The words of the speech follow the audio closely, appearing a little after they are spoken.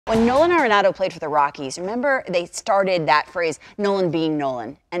When Nolan Arenado played for the Rockies, remember they started that phrase, Nolan being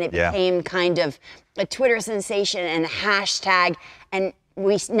Nolan, and it became kind of a Twitter sensation and a hashtag, and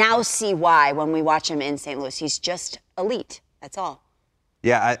we now see why when we watch him in St. Louis. He's just elite. That's all.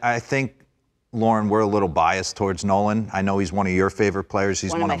 Yeah, I think, Lauren, we're a little biased towards Nolan. I know he's one of your favorite players.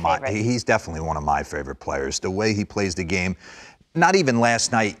 He's one of my he's definitely one of my favorite players. The way he plays the game, not even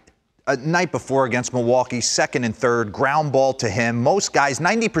last night, night before against Milwaukee, second and third, ground ball to him. Most guys,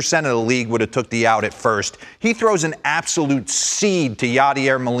 90% of the league would have took the out at first. He throws an absolute seed to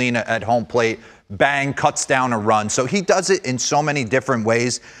Yadier Molina at home plate. Bang, cuts down a run. So he does it in so many different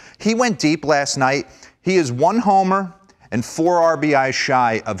ways. He went deep last night. He is 1 homer and 4 RBI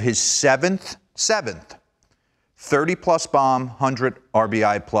shy of his seventh 30-plus bomb, 100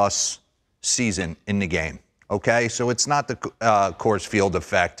 RBI-plus season in the game. Okay? So it's not the Coors Field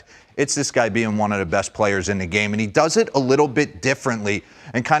effect. It's this guy being one of the best players in the game, and he does it a little bit differently.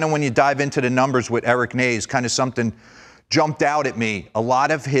 And kind of when you dive into the numbers with Eric Nays, kind of something jumped out at me. A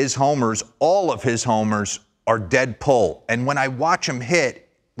lot of his homers, all of his homers, are dead pull. And when I watch him hit,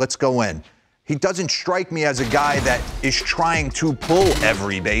 let's go in. He doesn't strike me as a guy that is trying to pull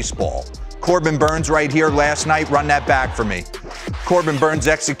every baseball. Corbin Burns right here last night, run that back for me. Corbin Burns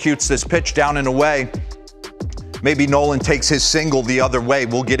executes this pitch down and away. Maybe Nolan takes his single the other way.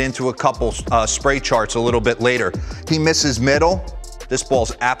 We'll get into a couple spray charts a little bit later. He misses middle. This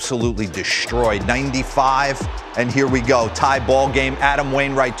ball's absolutely destroyed. 95, and here we go. Tie ball game. Adam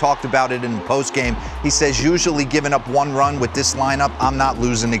Wainwright talked about it in the postgame. He says, usually giving up 1 run with this lineup, I'm not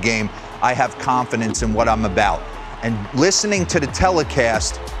losing the game. I have confidence in what I'm about. And listening to the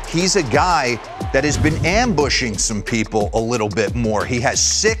telecast, he's a guy that has been ambushing some people a little bit more. He has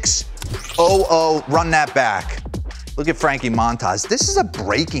 6-0-0, run that back. Look at Frankie Montas. This is a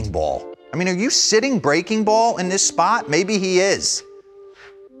breaking ball. I mean, are you sitting breaking ball in this spot? Maybe he is.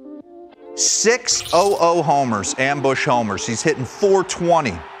 6-0-0 homers, ambush homers. He's hitting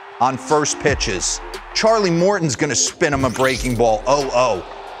 420 on first pitches. Charlie Morton's going to spin him a breaking ball, 0-0.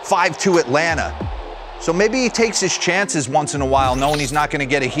 5-2 Atlanta. So maybe he takes his chances once in a while, knowing he's not going to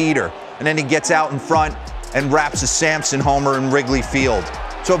get a heater. And then he gets out in front and wraps a Sampson homer in Wrigley Field.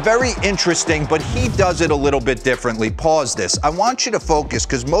 So very interesting, but he does it a little bit differently. Pause this. I want you to focus,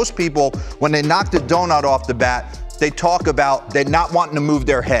 because most people, when they knock the donut off the bat, they talk about they're not wanting to move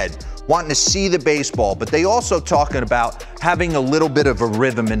their head, wanting to see the baseball, but they also talking about having a little bit of a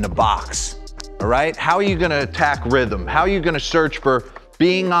rhythm in the box. All right? How are you going to attack rhythm? How are you going to search for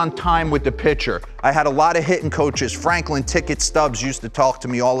being on time with the pitcher? I had a lot of hitting coaches. Franklin Ticket Stubbs used to talk to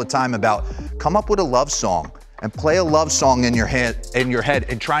me all the time about come up with a love song and play a love song in your head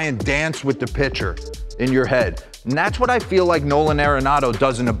and try and dance with the pitcher in your head. And that's what I feel like Nolan Arenado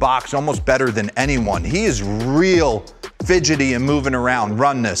does in the box almost better than anyone. He is real fidgety and moving around.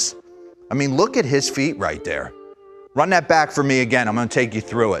 Run this. I mean, look at his feet right there. Run that back for me again. I'm going to take you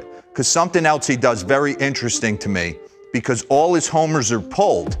through it. Because something else he does very interesting to me, because all his homers are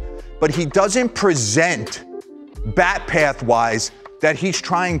pulled, but he doesn't present bat path-wise that he's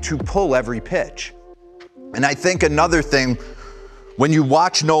trying to pull every pitch. And I think another thing, when you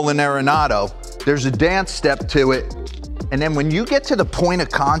watch Nolan Arenado, there's a dance step to it. And then when you get to the point of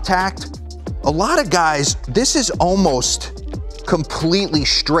contact, a lot of guys, this is almost completely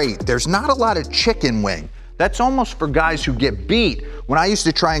straight. There's not a lot of chicken wing. That's almost for guys who get beat. When I used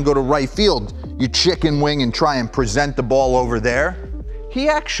to try and go to right field, you chicken wing and try and present the ball over there. He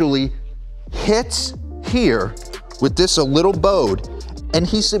actually hits here with this a little bowed. And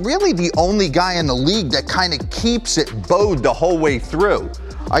he's really the only guy in the league that kind of keeps it bowed the whole way through.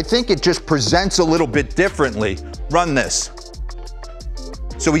 I think it just presents a little bit differently. Run this.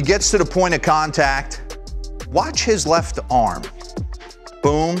 So he gets to the point of contact. Watch his left arm.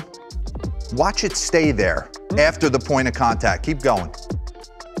 Boom. Watch it stay there after the point of contact. Keep going.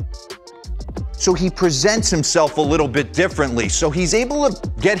 So he presents himself a little bit differently. So he's able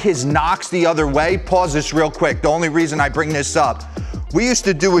to get his knocks the other way. Pause this real quick. The only reason I bring this up, we used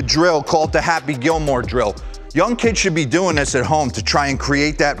to do a drill called the Happy Gilmore drill. Young kids should be doing this at home to try and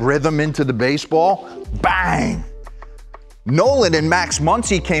create that rhythm into the baseball. Bang! Nolan and Max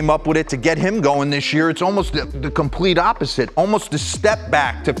Muncy came up with it to get him going this year. It's almost the complete opposite. Almost a step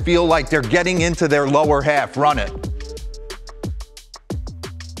back to feel like they're getting into their lower half. Run it.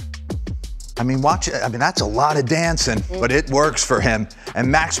 I mean, watch it. I mean, that's a lot of dancing, but it works for him. And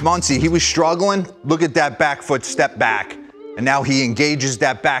Max Muncy, he was struggling. Look at that back foot step back. And now he engages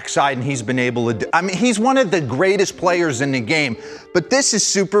that backside, and he's been able to do. I mean, he's one of the greatest players in the game. But this is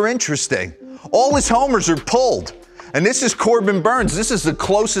super interesting. All his homers are pulled. And this is Corbin Burns. This is the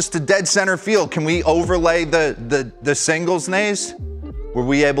closest to dead center field. Can we overlay the singles, Nays? Were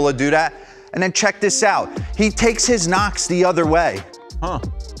we able to do that? And then check this out. He takes his knocks the other way.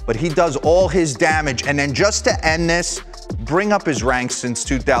 But he does all his damage. And then just to end this, bring up his ranks since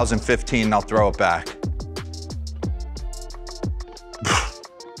 2015, and I'll throw it back.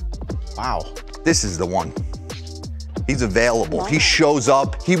 Wow. This is the one. He's available. He shows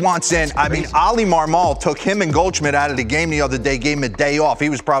up. He wants in. I mean, Ali Marmol took him and Goldschmidt out of the game the other day, gave him a day off. He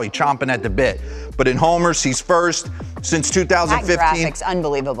was probably chomping at the bit. But in homers, he's first since 2015. That graphic's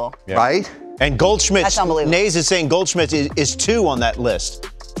unbelievable. Yeah. Right? And Goldschmidt, That's unbelievable. Nays is saying Goldschmidt is 2 on that list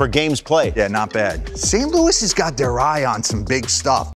for games played. Yeah, not bad. St. Louis has got their eye on some big stuff.